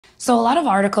So a lot of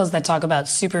articles that talk about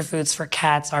superfoods for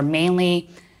cats are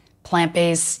mainly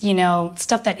plant-based,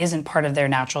 stuff that isn't part of their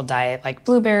natural diet, like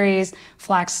blueberries,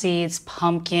 flax seeds,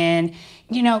 pumpkin,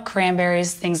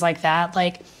 cranberries, things like that.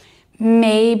 Like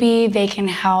maybe they can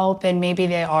help and maybe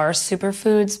they are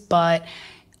superfoods, but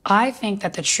I think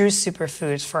that the true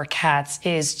superfoods for cats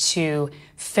is to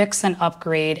fix and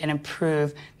upgrade and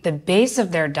improve the base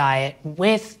of their diet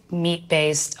with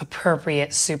meat-based appropriate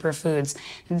superfoods.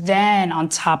 Then on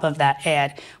top of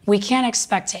that we can't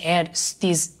expect to add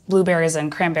these blueberries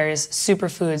and cranberries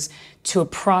superfoods to a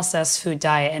processed food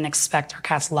diet and expect our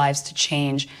cats' lives to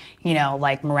change,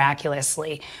 like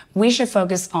miraculously. We should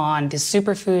focus on the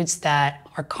superfoods that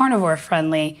are carnivore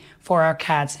friendly for our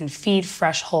cats and feed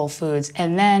fresh whole foods.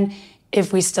 And then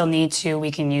if we still need to,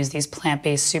 we can use these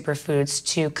plant-based superfoods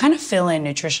to kind of fill in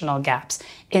nutritional gaps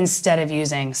instead of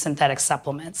using synthetic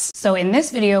supplements. So in this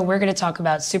video, we're going to talk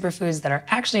about superfoods that are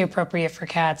actually appropriate for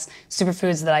cats,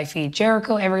 superfoods that I feed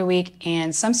Jericho every week,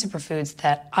 and some superfoods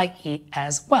that I eat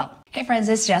as well. Hey friends,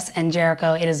 it's Jess and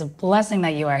Jericho. It is a blessing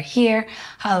that you are here.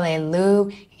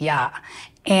 Hallelujah.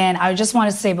 And I just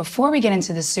want to say before we get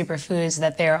into the superfoods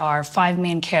that there are 5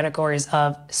 main categories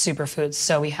of superfoods.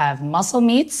 So we have muscle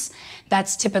meats.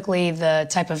 That's typically the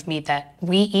type of meat that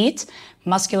we eat.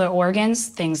 Muscular organs,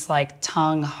 things like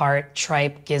tongue, heart,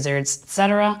 tripe, gizzards,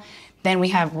 etc. Then we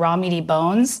have raw meaty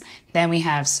bones. Then we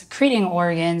have secreting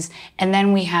organs. And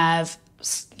then we have,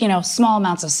 small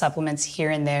amounts of supplements here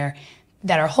and there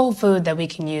that are whole food that we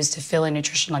can use to fill in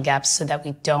nutritional gaps so that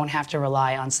we don't have to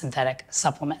rely on synthetic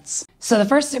supplements. So the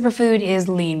first superfood is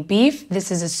lean beef. This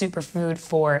is a superfood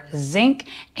for zinc,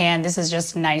 and this is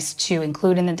just nice to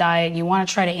include in the diet. You want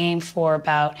to try to aim for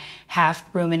about half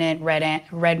ruminant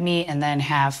red meat and then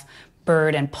half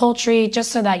bird and poultry,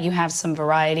 just so that you have some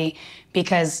variety.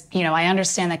 Because, I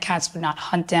understand that cats would not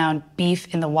hunt down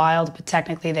beef in the wild, but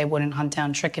technically they wouldn't hunt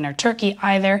down chicken or turkey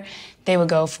either. They would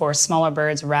go for smaller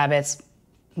birds, rabbits,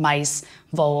 mice,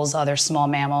 voles, other small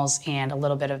mammals, and a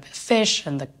little bit of fish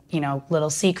and the, little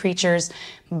sea creatures.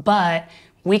 But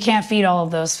we can't feed all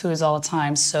of those foods all the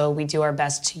time, so we do our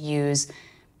best to use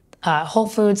whole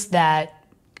foods that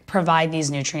provide these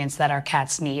nutrients that our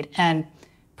cats need. And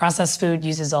processed food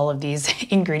uses all of these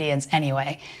ingredients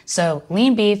anyway. So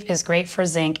lean beef is great for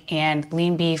zinc, and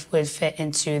lean beef would fit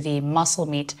into the muscle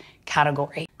meat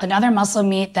category. Another muscle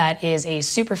meat that is a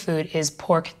superfood is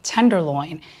pork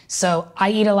tenderloin. So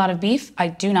I eat a lot of beef. I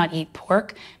do not eat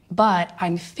pork, but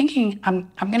I'm thinking I'm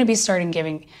going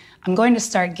to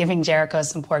start giving Jericho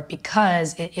some pork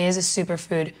because it is a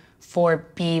superfood for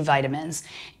B vitamins.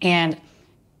 And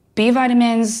B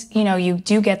vitamins, you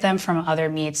do get them from other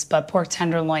meats, but pork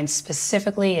tenderloin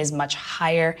specifically is much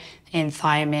higher in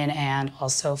thiamine and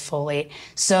also folate.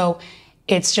 So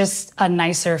it's just a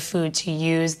nicer food to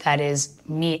use that is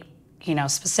meat,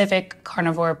 specific,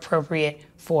 carnivore appropriate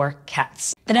for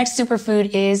cats. The next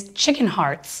superfood is chicken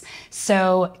hearts.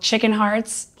 So chicken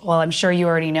hearts, well, I'm sure you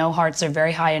already know hearts are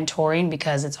very high in taurine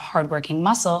because it's a hardworking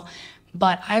muscle.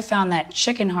 But I found that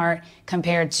chicken heart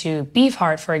compared to beef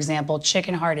heart, for example,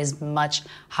 chicken heart is much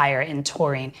higher in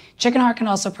taurine. Chicken heart can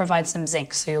also provide some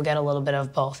zinc, so you'll get a little bit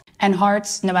of both. And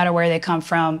hearts, no matter where they come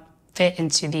from, fit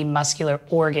into the muscular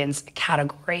organs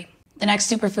category. The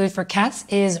next superfood for cats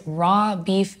is raw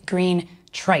beef green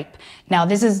tripe. Now,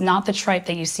 this is not the tripe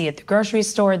that you see at the grocery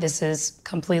store. This is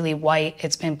completely white.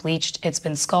 It's been bleached. It's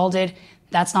been scalded.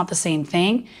 That's not the same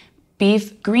thing.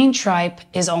 Beef green tripe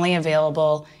is only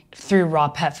available through raw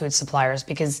pet food suppliers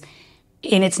because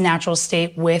in its natural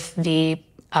state with the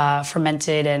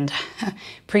fermented and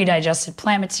pre-digested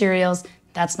plant materials,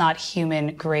 that's not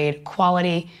human grade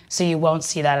quality, so you won't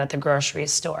see that at the grocery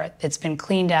store. It's been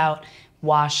cleaned out,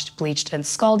 washed, bleached, and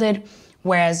scalded,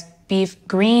 whereas beef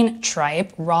green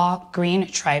tripe, raw green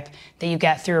tripe that you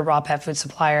get through a raw pet food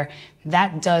supplier,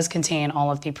 that does contain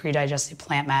all of the pre-digested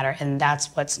plant matter, and that's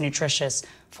what's nutritious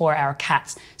for our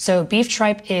cats. So green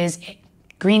tripe is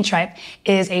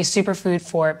a superfood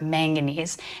for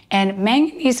manganese, and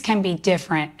manganese can be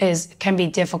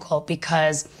difficult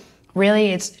because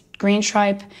really it's green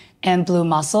tripe and blue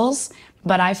mussels,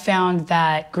 but I found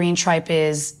that green tripe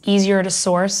is easier to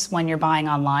source when you're buying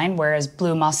online, whereas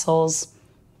blue mussels,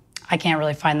 I can't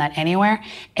really find that anywhere.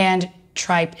 And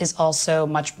tripe is also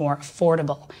much more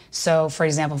affordable. So for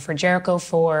example, for Jericho,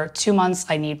 for 2 months,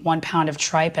 I need 1 pound of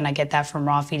tripe, and I get that from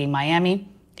Raw Feeding Miami.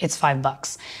 It's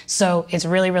 $5. So it's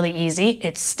really, really easy.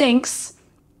 It stinks,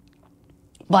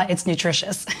 but it's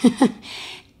nutritious.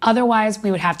 Otherwise,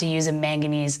 we would have to use a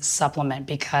manganese supplement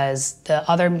because the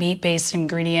other meat-based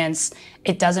ingredients,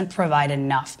 it doesn't provide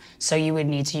enough. So you would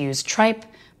need to use tripe,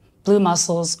 blue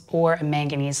mussels, or a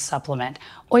manganese supplement.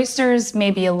 Oysters,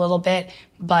 maybe a little bit,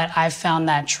 but I've found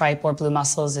that tripe or blue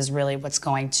mussels is really what's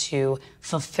going to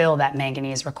fulfill that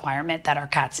manganese requirement that our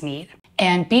cats need.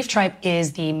 And beef tripe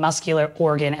is the muscular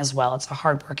organ as well. It's a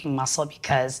hardworking muscle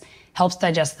because it helps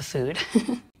digest the food.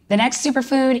 The next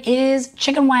superfood is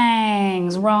chicken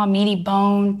wangs, raw meaty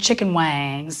bone chicken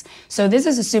wangs. So this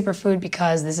is a superfood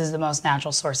because this is the most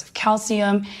natural source of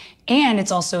calcium, and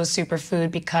it's also a superfood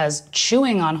because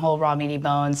chewing on whole raw meaty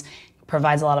bones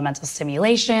provides a lot of mental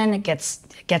stimulation, it gets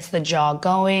the jaw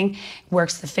going,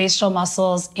 works the facial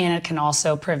muscles, and it can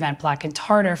also prevent plaque and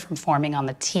tartar from forming on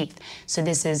the teeth. So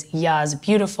this is YAHUAH's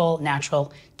beautiful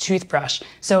natural toothbrush.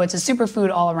 So it's a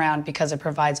superfood all around because it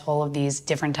provides all of these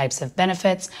different types of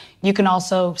benefits. You can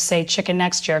also say chicken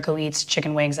necks. Jericho eats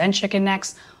chicken wings and chicken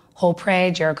necks. Whole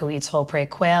prey, Jericho eats whole prey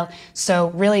quail. So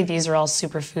really these are all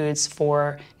superfoods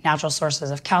for natural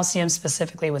sources of calcium,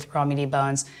 specifically with raw meaty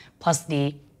bones, plus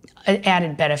the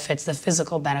added benefits, the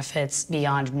physical benefits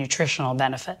beyond nutritional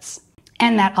benefits.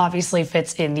 And that obviously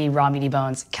fits in the raw meaty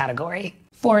bones category.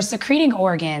 For secreting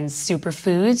organs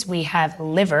superfoods, we have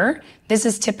liver. This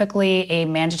is typically a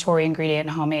mandatory ingredient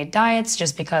in homemade diets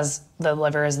just because the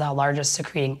liver is the largest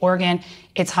secreting organ.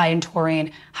 It's high in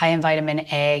taurine, high in vitamin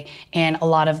A, and a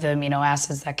lot of the amino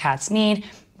acids that cats need.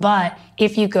 But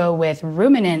if you go with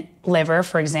ruminant liver,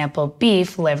 for example,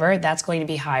 beef liver, that's going to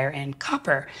be higher in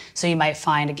copper. So you might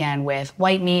find, again, with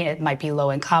white meat, it might be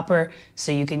low in copper,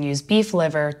 so you can use beef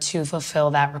liver to fulfill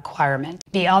that requirement.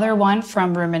 The other one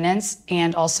from ruminants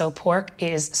and also pork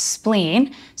is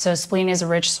spleen. So spleen is a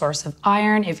rich source of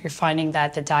iron. If you're finding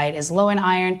that the diet is low in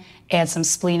iron, add some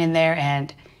spleen in there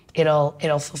and it'll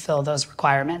fulfill those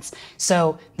requirements.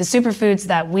 So the superfoods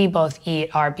that we both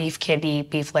eat are beef kidney,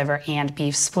 beef liver, and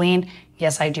beef spleen.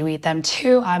 Yes, I do eat them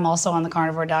too. I'm also on the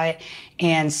carnivore diet.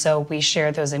 And so we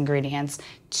share those ingredients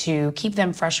to keep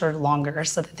them fresher longer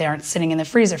so that they aren't sitting in the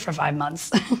freezer for 5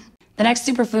 months. The next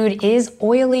superfood is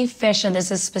oily fish, and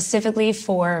this is specifically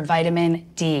for vitamin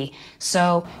D.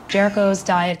 So Jericho's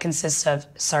diet consists of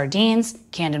sardines,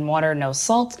 canned in water, no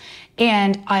salt,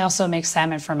 and I also make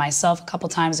salmon for myself a couple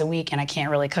times a week, and I can't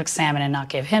really cook salmon and not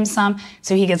give him some,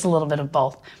 so he gets a little bit of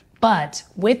both. But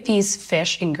with these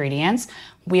fish ingredients,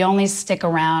 we only stick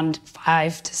around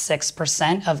 5 to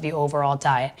 6% of the overall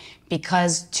diet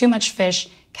because too much fish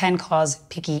can cause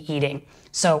picky eating.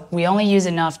 So we only use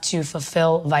enough to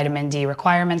fulfill vitamin D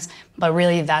requirements, but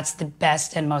really that's the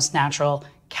best and most natural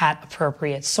cat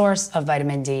appropriate source of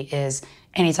vitamin D is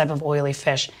any type of oily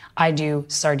fish. I do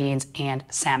sardines and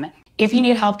salmon. If you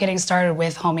need help getting started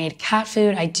with homemade cat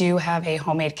food, I do have a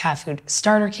homemade cat food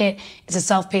starter kit. It's a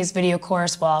self-paced video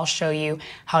course where I'll show you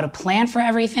how to plan for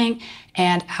everything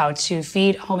and how to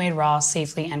feed homemade raw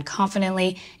safely and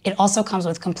confidently. It also comes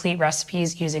with complete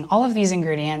recipes using all of these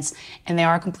ingredients, and they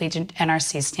are complete to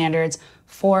NRC standards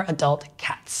for adult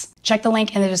cats. Check the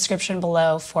link in the description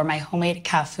below for my homemade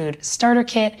cat food starter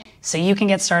kit so you can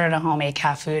get started on homemade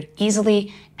cat food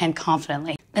easily and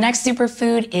confidently. The next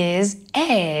superfood is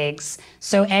eggs.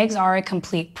 So eggs are a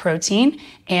complete protein,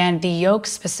 and the yolk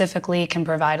specifically can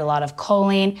provide a lot of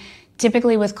choline.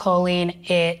 Typically with choline,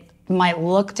 it might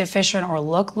look deficient or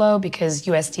look low because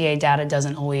USDA data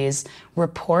doesn't always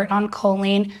report on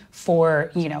choline for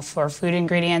food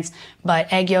ingredients,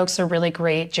 but egg yolks are really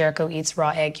great. Jericho eats raw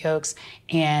egg yolks,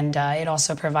 and it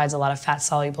also provides a lot of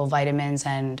fat-soluble vitamins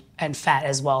and fat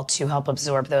as well to help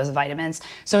absorb those vitamins.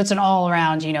 So it's an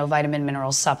all-around, vitamin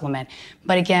mineral supplement.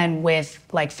 But again, with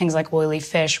things like oily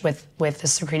fish, with the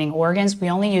secreting organs, we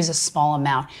only use a small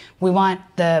amount. We want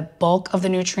the bulk of the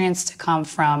nutrients to come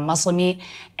from muscle meat,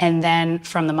 and then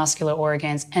from the muscular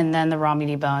organs, and then the raw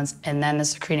meaty bones, and then the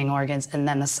secreting organs, and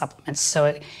then the supplements.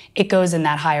 So it goes in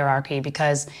that hierarchy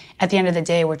because at the end of the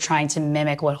day, we're trying to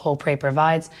mimic what whole prey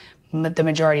provides. The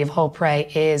majority of whole prey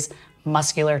is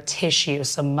muscular tissue,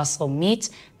 so muscle meat,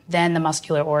 then the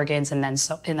muscular organs, and then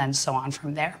so on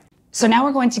from there. So now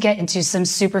we're going to get into some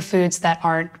superfoods that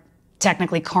aren't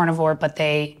technically carnivore, but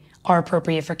they are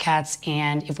appropriate for cats.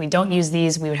 And if we don't use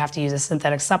these, we would have to use a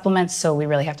synthetic supplement. So we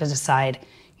really have to decide,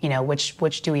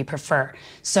 which do we prefer?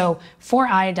 So for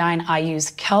iodine, I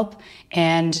use kelp,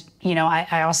 and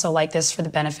I also like this for the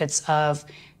benefits of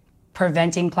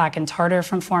preventing plaque and tartar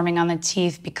from forming on the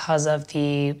teeth because of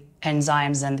the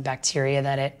enzymes and the bacteria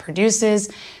that it produces.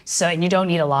 So, and you don't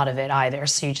need a lot of it either.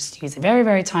 So you just use a very,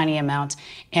 very tiny amount.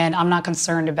 And I'm not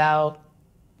concerned about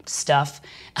stuff.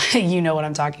 You know what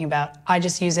I'm talking about. I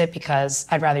just use it because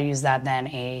I'd rather use that than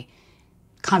a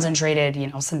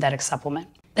concentrated, synthetic supplement.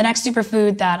 The next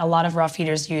superfood that a lot of raw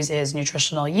feeders use is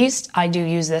nutritional yeast. I do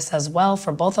use this as well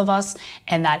for both of us,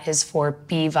 and that is for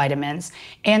B vitamins.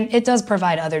 And it does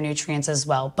provide other nutrients as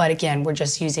well. But again, we're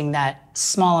just using that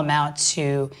small amount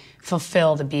to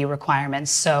fulfill the B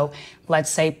requirements. So let's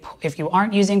say if you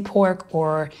aren't using pork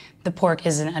or the pork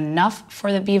isn't enough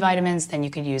for the B vitamins, then you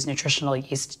could use nutritional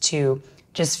yeast to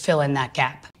just fill in that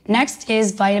gap. Next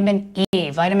is vitamin E.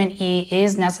 Vitamin E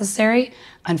is necessary.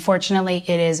 Unfortunately,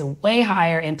 it is way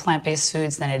higher in plant-based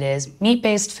foods than it is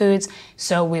meat-based foods,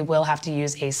 so we will have to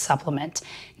use a supplement.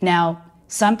 Now,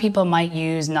 some people might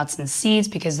use nuts and seeds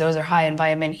because those are high in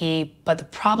vitamin E, but the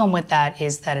problem with that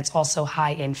is that it's also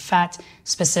high in fat,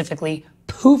 specifically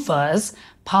PUFAs,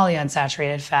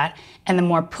 polyunsaturated fat, and the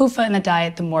more PUFA in the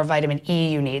diet, the more vitamin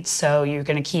E you need. So you're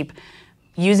going to keep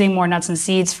using more nuts and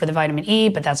seeds for the vitamin E,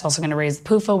 but that's also going to raise the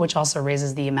PUFA, which also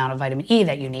raises the amount of vitamin E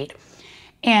that you need.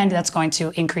 And that's going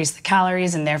to increase the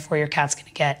calories, and therefore your cat's going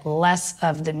to get less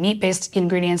of the meat-based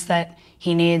ingredients that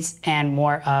he needs and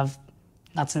more of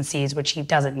nuts and seeds, which he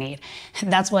doesn't need.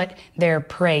 That's what their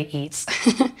prey eats.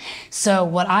 So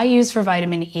what I use for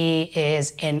vitamin E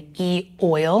is an E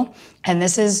oil, and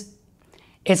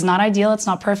it's not ideal, it's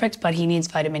not perfect, but he needs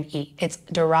vitamin E. It's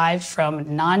derived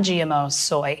from non-GMO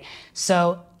soy.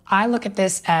 So I look at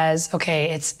this as,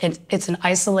 okay, it's an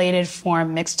isolated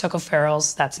form, mixed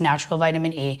tocopherols, that's natural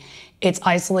vitamin E. It's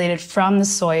isolated from the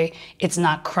soy. It's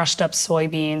not crushed up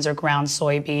soybeans or ground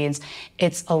soybeans.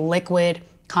 It's a liquid,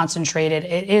 concentrated.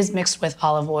 It is mixed with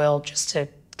olive oil just to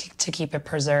keep it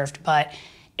preserved, but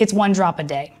it's 1 drop a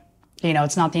day.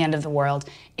 It's not the end of the world.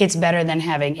 It's better than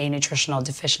having a nutritional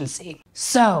deficiency.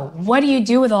 So what do you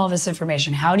do with all this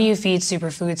information? How do you feed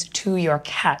superfoods to your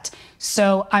cat?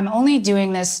 So I'm only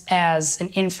doing this as an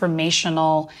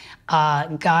informational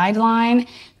guideline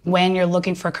when you're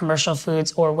looking for commercial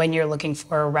foods or when you're looking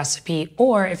for a recipe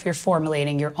or if you're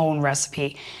formulating your own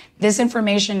recipe. This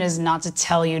information is not to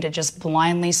tell you to just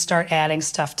blindly start adding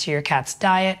stuff to your cat's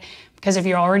diet, because if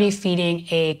you're already feeding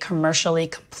a commercially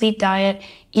complete diet,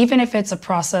 even if it's a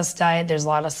processed diet, there's a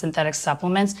lot of synthetic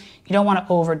supplements, you don't want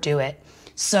to overdo it.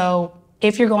 So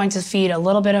if you're going to feed a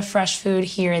little bit of fresh food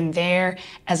here and there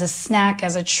as a snack,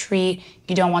 as a treat,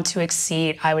 you don't want to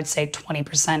exceed, I would say,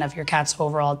 20% of your cat's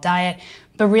overall diet.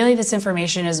 But really this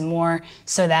information is more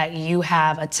so that you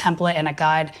have a template and a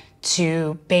guide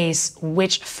to base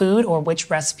which food or which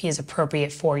recipe is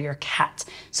appropriate for your cat.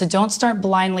 So don't start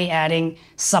blindly adding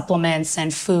supplements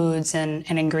and foods and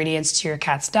ingredients to your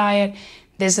cat's diet.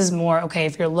 This is more, okay,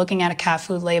 if you're looking at a cat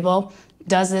food label,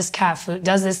 does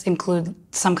this include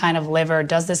some kind of liver?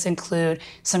 Does this include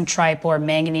some tripe or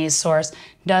manganese source?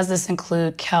 Does this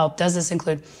include kelp? Does this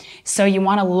include? So you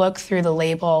want to look through the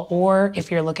label, or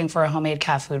if you're looking for a homemade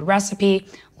cat food recipe,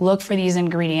 look for these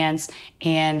ingredients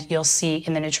and you'll see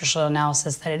in the nutritional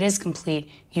analysis that it is complete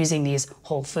using these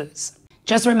whole foods.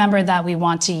 Just remember that we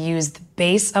want to use the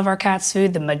base of our cat's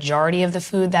food. The majority of the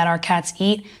food that our cats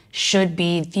eat should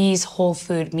be these whole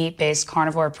food, meat-based,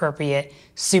 carnivore-appropriate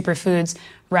superfoods,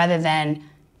 rather than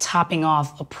topping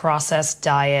off a processed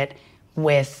diet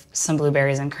with some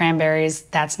blueberries and cranberries.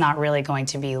 That's not really going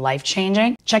to be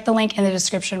life-changing. Check the link in the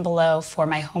description below for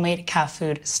my homemade cat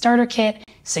food starter kit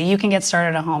so you can get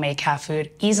started on homemade cat food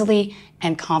easily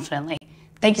and confidently.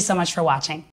 Thank you so much for watching.